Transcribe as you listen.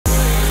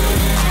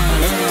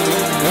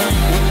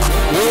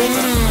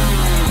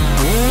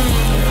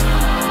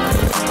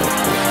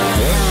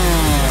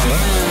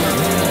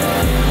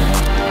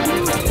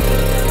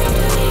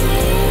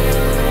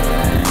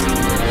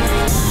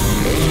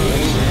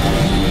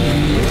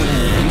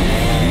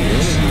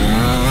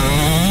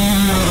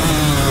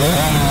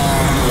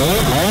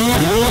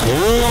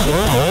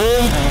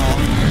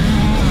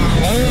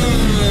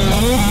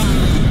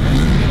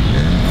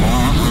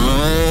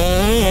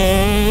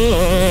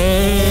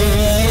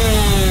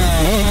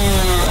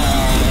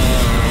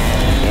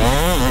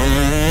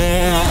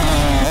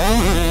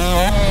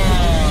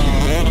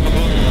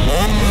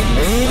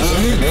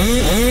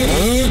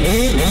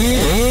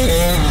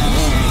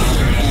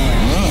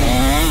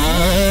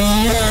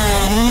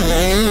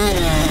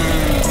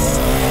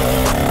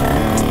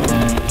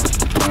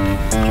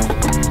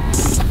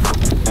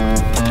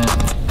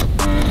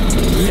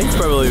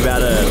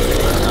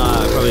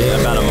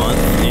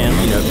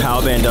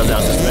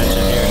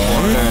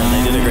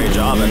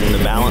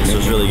box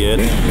was really good.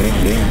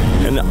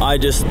 And I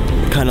just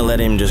kind of let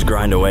him just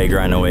grind away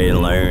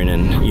and learn,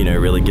 and, you know,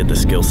 really get the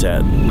skill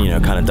set, you know,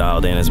 kind of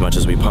dialed in as much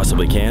as we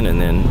possibly can.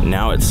 And then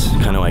now it's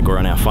kind of like we're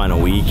on our final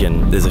week,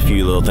 and there's a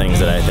few little things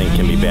that I think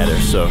can be better.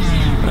 So,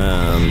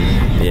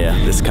 yeah,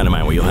 this is kind of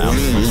my wheelhouse.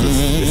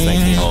 This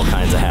makes me all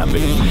kinds of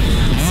happy.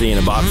 Seeing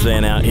a box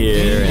fan out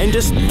here, and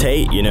just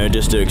Tate, you know,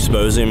 just to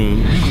expose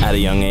him at a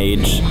young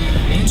age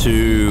to,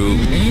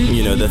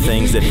 you know, the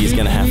things that he's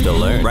gonna have to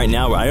learn. Right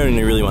now, I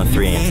only really want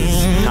 3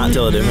 answers. Can't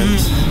tell the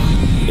difference.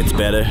 It's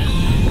better,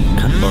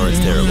 or it's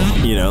terrible.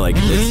 You know, like,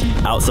 it's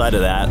outside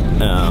of that,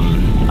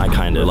 I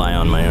kind of rely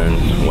on my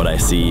own, what I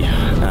see,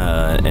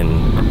 and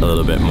a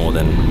little bit more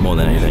than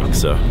anything.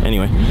 So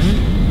anyway,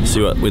 see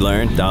what we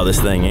learn, dial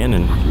this thing in,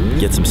 and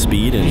get some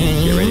speed, and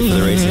get ready for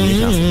the race in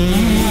Newcastle.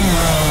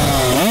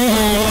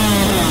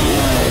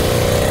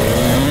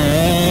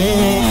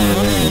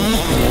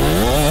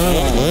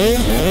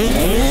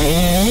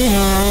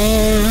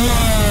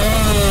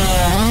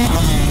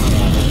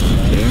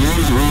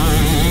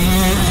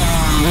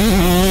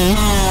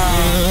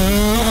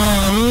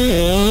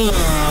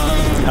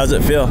 How's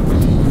it feel?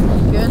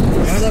 Good.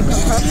 The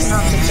compression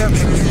off the jump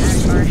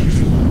isn't harsh.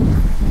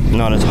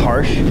 Not as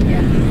harsh?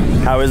 Yeah.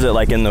 How is it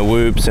like in the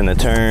whoops and the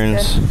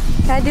turns? Good.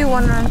 Can I do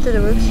one run through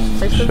the whoops?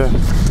 Sure. But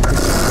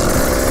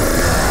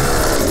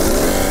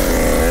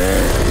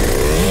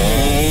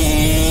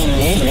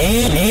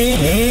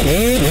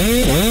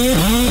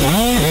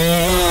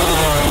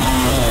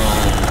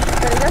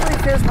it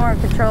definitely feels more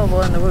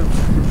controllable in the whoops.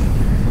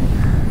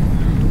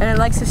 And it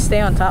likes to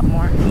stay on top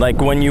more. Like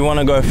when you want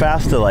to go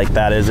faster like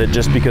that, is it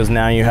just because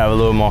now you have a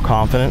little more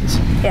confidence?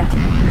 Yeah.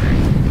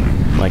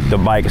 Like the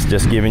bike's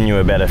just giving you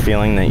a better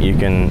feeling that you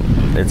can,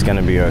 it's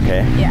gonna be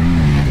okay? Yeah.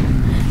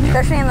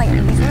 Especially in like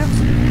these whoops,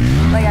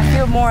 like I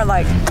feel more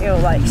like it'll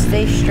like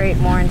stay straight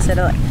more instead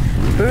of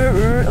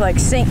like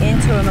sink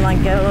into them and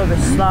like get a little bit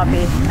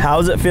sloppy. How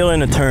does it feel in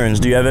the turns?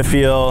 Do you ever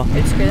feel,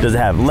 it's good. Does it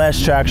have less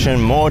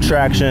traction, more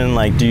traction?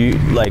 Like do you,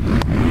 like,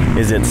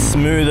 is it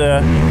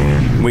smoother?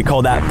 We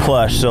call that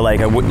plush. So like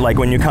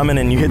when you come in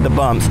and you hit the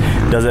bumps,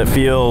 does it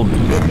feel,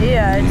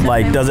 yeah, it's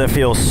like, does it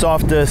feel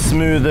softer,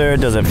 smoother?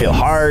 Does it feel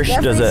harsh?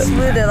 Definitely does it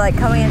smoother, like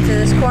coming into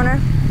this corner,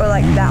 but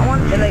like that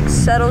one, it like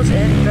settles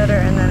in better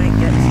and then it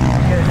gets good.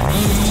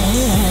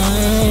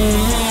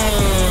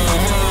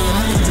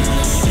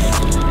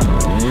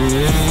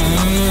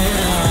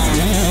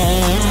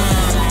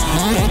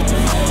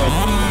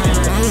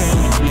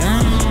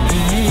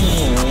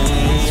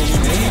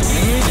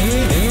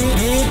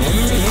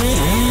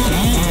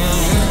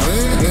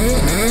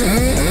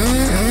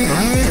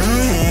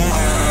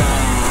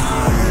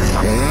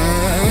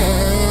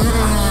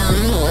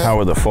 How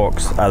were the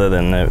forks, other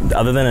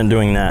than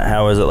doing that?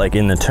 How is it like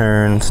in the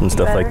turns and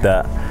stuff Better. like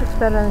that? It's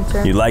better in the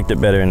turns. You liked it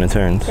better in the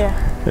turns? Yeah.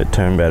 It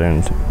turned better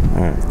in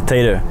all right.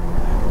 Tate,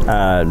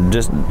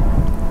 just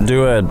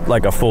do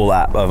a full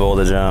lap of all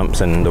the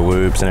jumps and the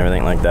whoops and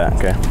everything like that,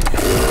 okay?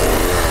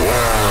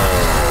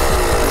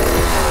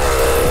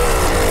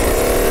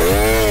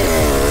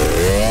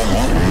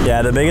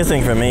 Yeah, the biggest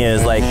thing for me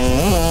is like,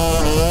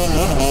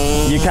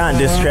 you can't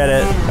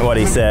discredit what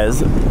he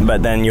says,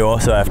 but then you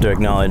also have to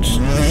acknowledge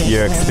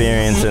your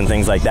experience and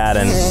things like that.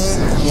 And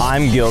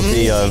I'm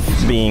guilty of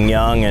being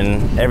young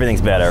and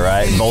everything's better,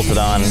 right? Bolted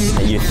on.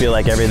 You feel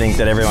like everything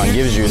that everyone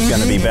gives you is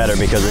going to be better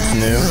because it's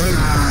new.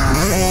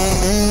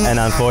 And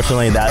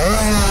unfortunately, that's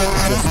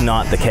just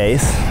not the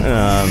case.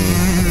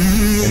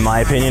 In my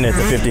opinion, it's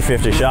a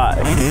 50-50 shot.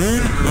 It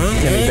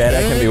can be better,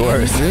 it can be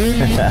worse.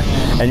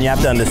 And you have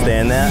to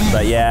understand that.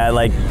 But yeah,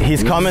 like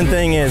his common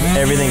thing is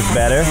everything's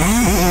better.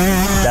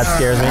 That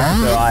scares me,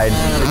 so I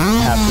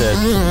have to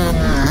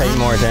pay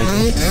more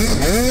attention.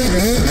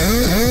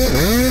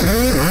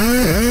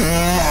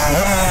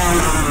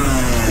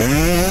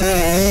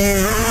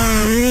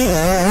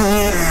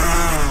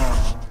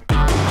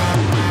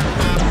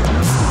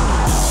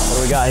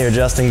 Got here,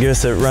 Justin. Give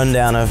us a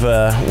rundown of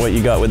what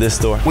you got with this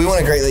store. We want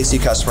to greatly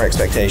exceed customer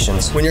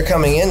expectations. When you're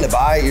coming in to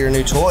buy your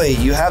new toy,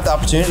 you have the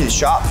opportunity to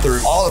shop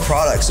through all the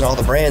products and all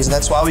the brands, and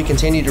that's why we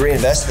continue to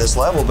reinvest at this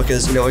level,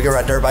 because we go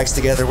ride dirt bikes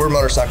together. We're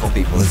motorcycle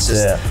people. It's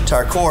just to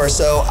our core.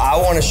 So I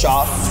want to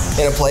shop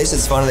in a place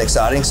that's fun and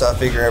exciting, so I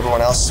figure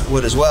everyone else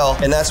would as well.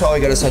 And that's why we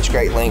go to such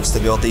great lengths to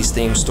build these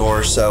theme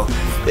stores. So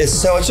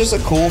it's just a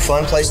cool,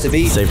 fun place to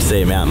be. Safe to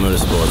say Mountain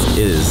Motorsports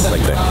is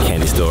like the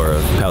candy store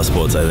of power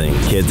sports, I think.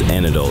 Kids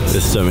and adults.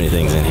 There's so many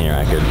things in here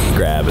I could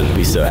grab and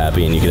be so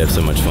happy, and you could have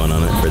so much fun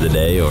on it for the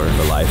day or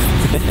for life.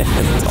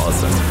 It's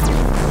awesome.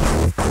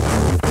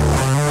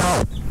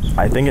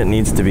 I think it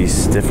needs to be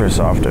stiffer,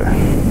 softer.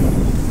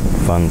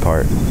 Fun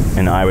part.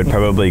 And I would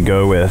probably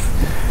go with,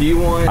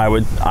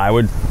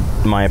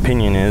 my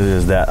opinion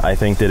is that I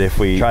think that if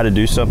we try to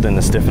do something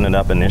to stiffen it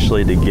up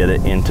initially to get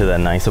it into the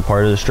nicer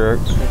part of the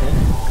stroke,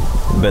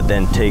 but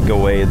then take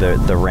away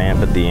the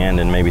ramp at the end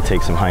and maybe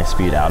take some high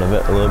speed out of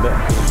it a little bit.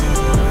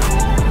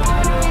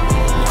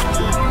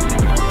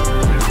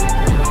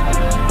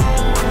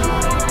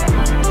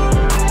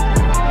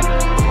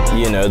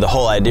 You know, the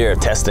whole idea of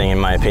testing, in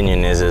my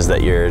opinion, is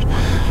that you're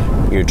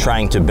you're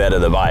trying to better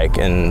the bike,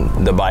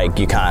 and the bike,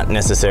 you can't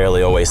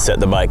necessarily always set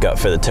the bike up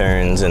for the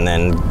turns and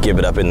then give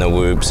it up in the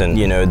whoops. And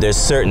you know, there's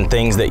certain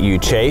things that you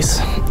chase,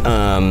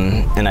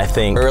 and I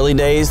think early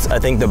days, I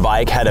think the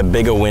bike had a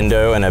bigger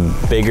window and a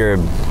bigger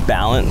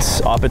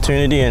balance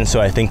opportunity, and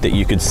so I think that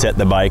you could set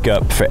the bike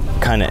up for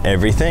kind of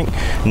everything.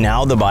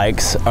 Now the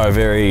bikes are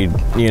very,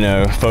 you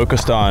know,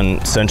 focused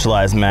on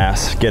centralized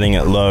mass, getting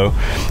it low,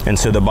 and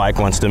so the bike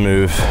wants to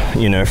move,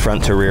 you know,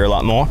 front to rear a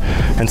lot more.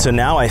 And so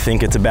now I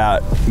think it's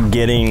about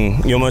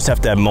getting, you almost have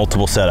to have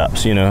multiple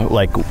setups, you know,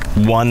 like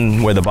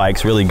one where the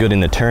bike's really good in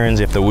the turns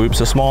if the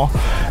whoops are small,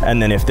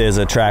 and then if there's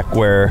a track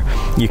where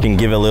you can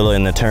give a little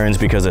in the turns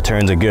because the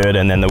turns are good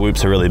and then the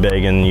whoops are really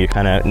big, and you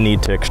kind of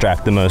need to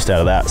extract the most out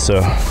of that.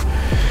 So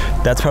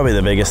that's probably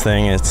the biggest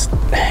thing.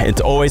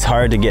 It's always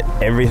hard to get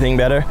everything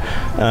better,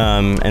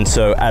 and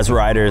so as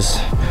riders,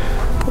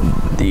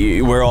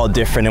 we're all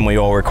different and we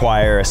all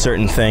require a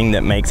certain thing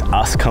that makes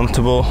us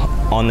comfortable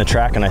on the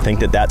track. And I think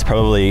that that's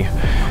probably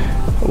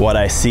what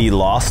I see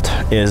lost,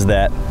 is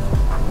that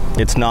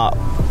it's not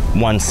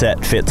one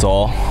set fits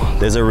all.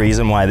 There's a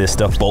reason why this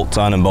stuff bolts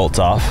on and bolts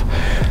off.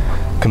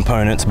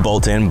 Components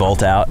bolt in,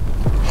 bolt out,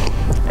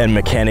 and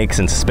mechanics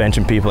and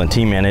suspension people and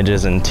team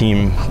managers and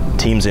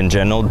teams in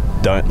general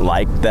don't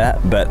like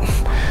that. But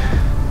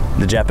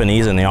the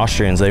Japanese and the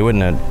Austrians, they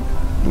wouldn't have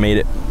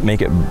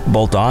make it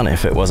bolt on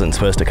if it wasn't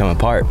supposed to come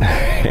apart.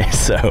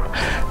 So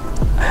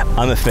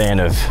I'm a fan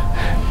of,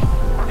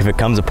 if it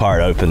comes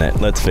apart, open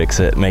it, let's fix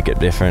it, make it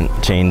different,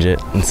 change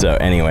it. And so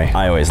anyway,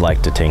 I always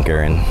like to tinker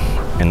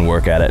and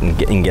work at it and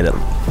get it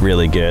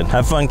really good.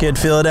 Have fun, kid,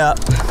 feel it out.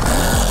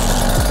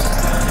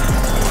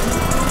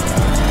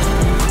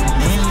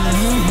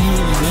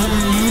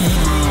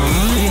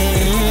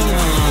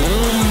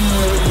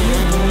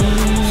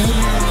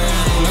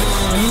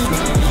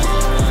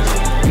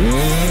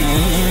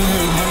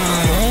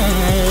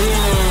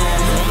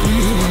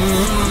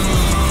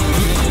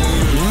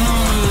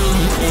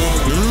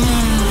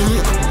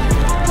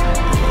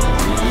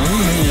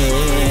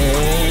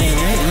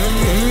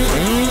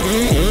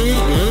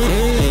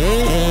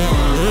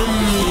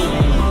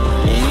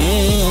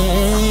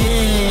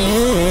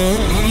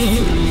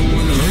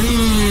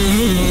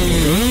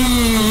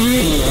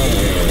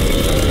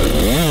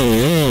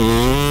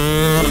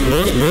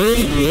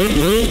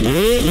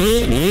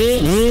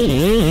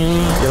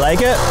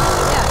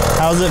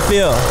 How's it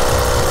feel? It's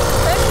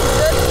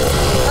good.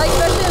 Like,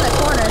 especially in the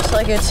corners,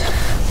 like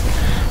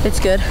it's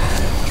good.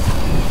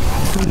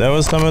 That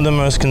was some of the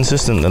most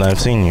consistent that I've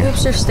seen you.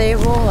 Hoops are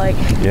stable, like.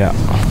 Yeah.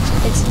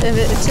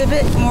 It's a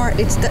bit more.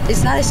 It's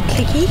not as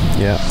kicky.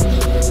 Yeah.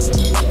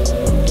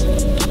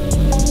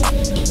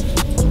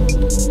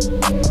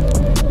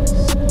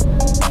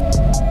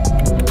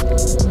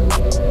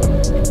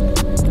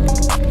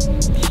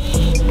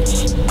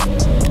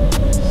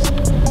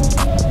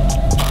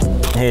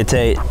 Hey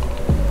Tate,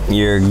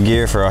 your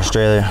gear for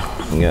Australia.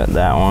 You got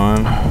that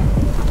one.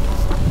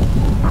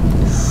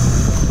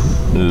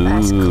 Ooh,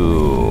 that's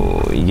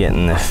cool. You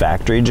getting the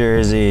factory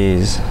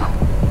jerseys.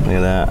 Look at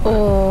that.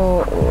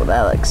 Oh,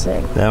 that looks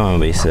sick. That one will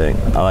be sick.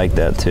 I like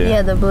that too.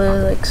 Yeah, the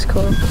blue looks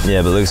cool.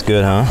 Yeah, but it looks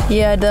good, huh?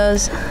 Yeah, it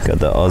does. Got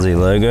the Aussie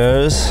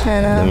logos.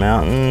 I know. The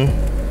mountain.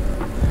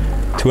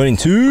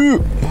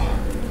 22.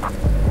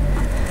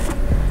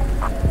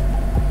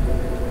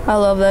 I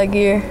love that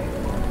gear.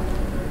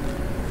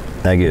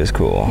 That gear is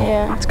cool.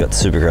 Yeah. It's got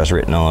Supercross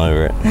written all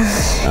over it.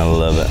 I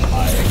love it.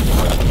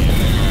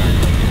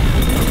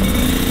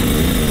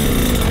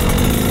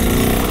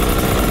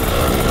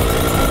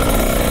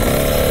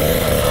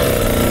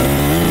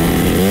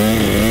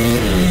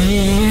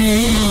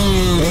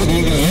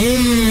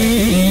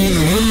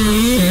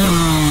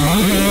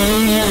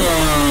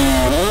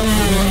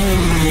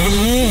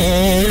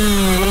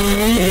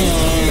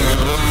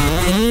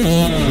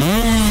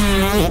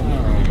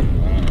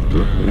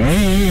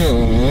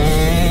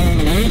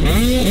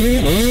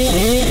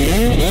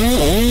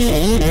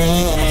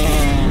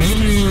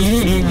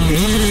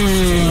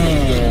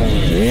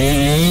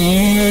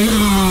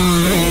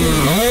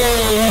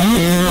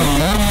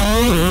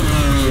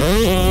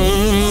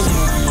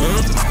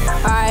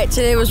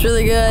 Today was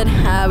really good.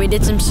 We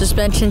did some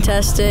suspension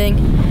testing.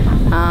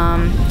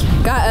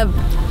 Got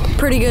a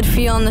pretty good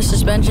feel on the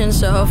suspension,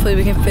 so hopefully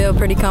we can feel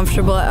pretty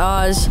comfortable at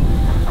Oz.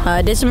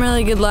 Did some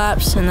really good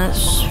laps, and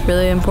that's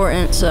really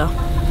important, so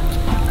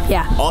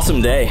yeah.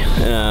 Awesome day.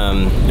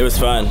 It was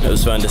fun. It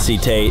was fun to see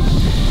Tate,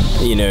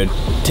 you know,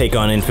 take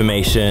on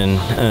information,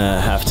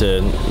 have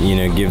to, you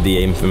know, give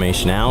the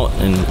information out,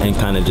 and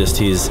kind of just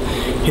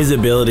his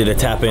ability to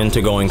tap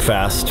into going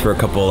fast for a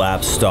couple of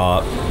laps,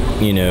 stop,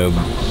 you know,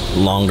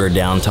 longer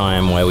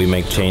downtime while we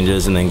make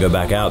changes and then go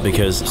back out,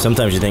 because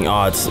sometimes you think,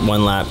 oh, it's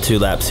 1 lap, 2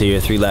 laps here,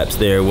 3 laps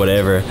there,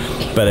 whatever,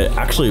 but it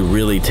actually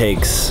really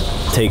takes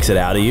takes it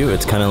out of you.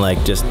 It's kind of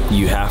like just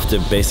you have to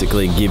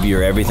basically give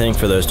your everything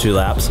for those 2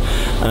 laps,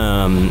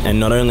 and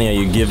not only are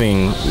you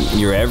giving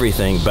your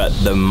everything, but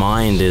the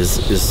mind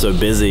is so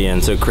busy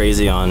and so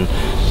crazy on,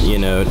 you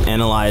know,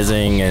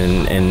 analyzing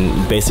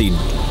and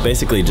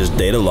basically just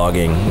data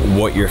logging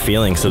what you're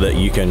feeling so that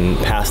you can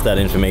pass that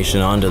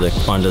information onto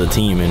the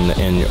team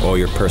and or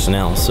your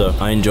personnel. So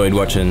I enjoyed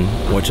watching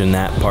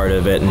that part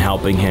of it and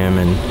helping him,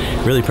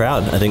 and really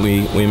proud. I think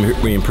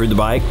we improved the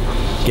bike,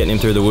 getting him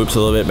through the whoops a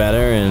little bit better,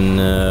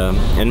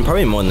 and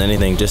probably more than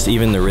anything, just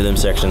even the rhythm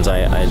sections.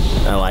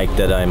 I like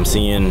that I'm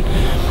seeing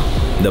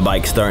the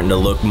bike starting to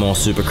look more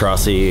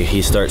supercrossy.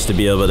 He starts to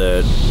be able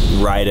to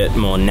ride it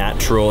more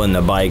natural, and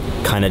the bike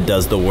kind of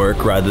does the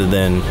work rather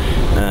than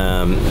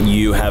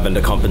you having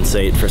to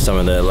compensate for some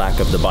of the lack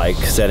of the bike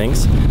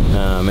settings,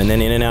 and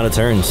then in and out of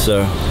turns.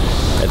 So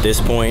at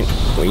this point,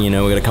 you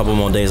know, we got a couple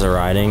more days of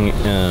riding,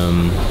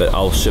 but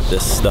I'll ship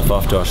this stuff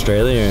off to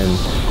Australia,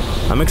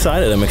 and I'm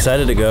excited. I'm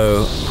excited to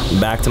go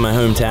back to my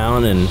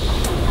hometown, and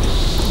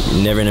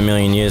never in a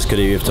million years could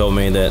he have told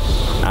me that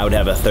I would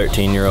have a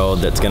 13-year-old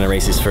that's going to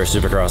race his first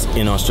Supercross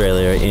in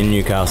Australia, in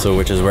Newcastle,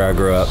 which is where I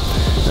grew up.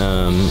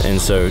 And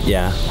so,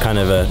 yeah, kind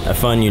of a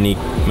fun, unique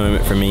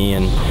moment for me.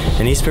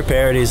 And he's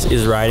prepared.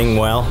 He's riding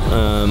well.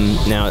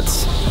 Now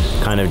it's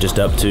kind of just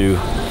up to,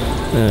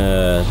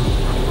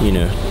 you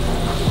know,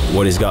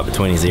 what he's got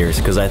between his ears,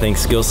 because I think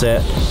skill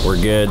set, we're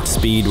good,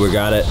 speed, we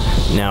got it.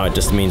 Now it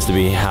just means to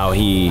be how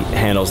he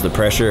handles the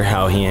pressure,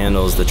 how he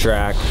handles the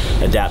track,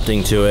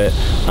 adapting to it,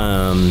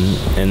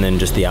 and then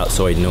just the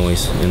outside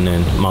noise. And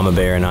then Mama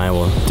Bear and I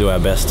will do our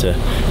best to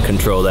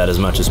control that as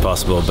much as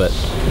possible. But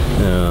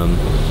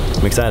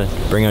I'm excited.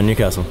 Bring on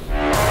Newcastle.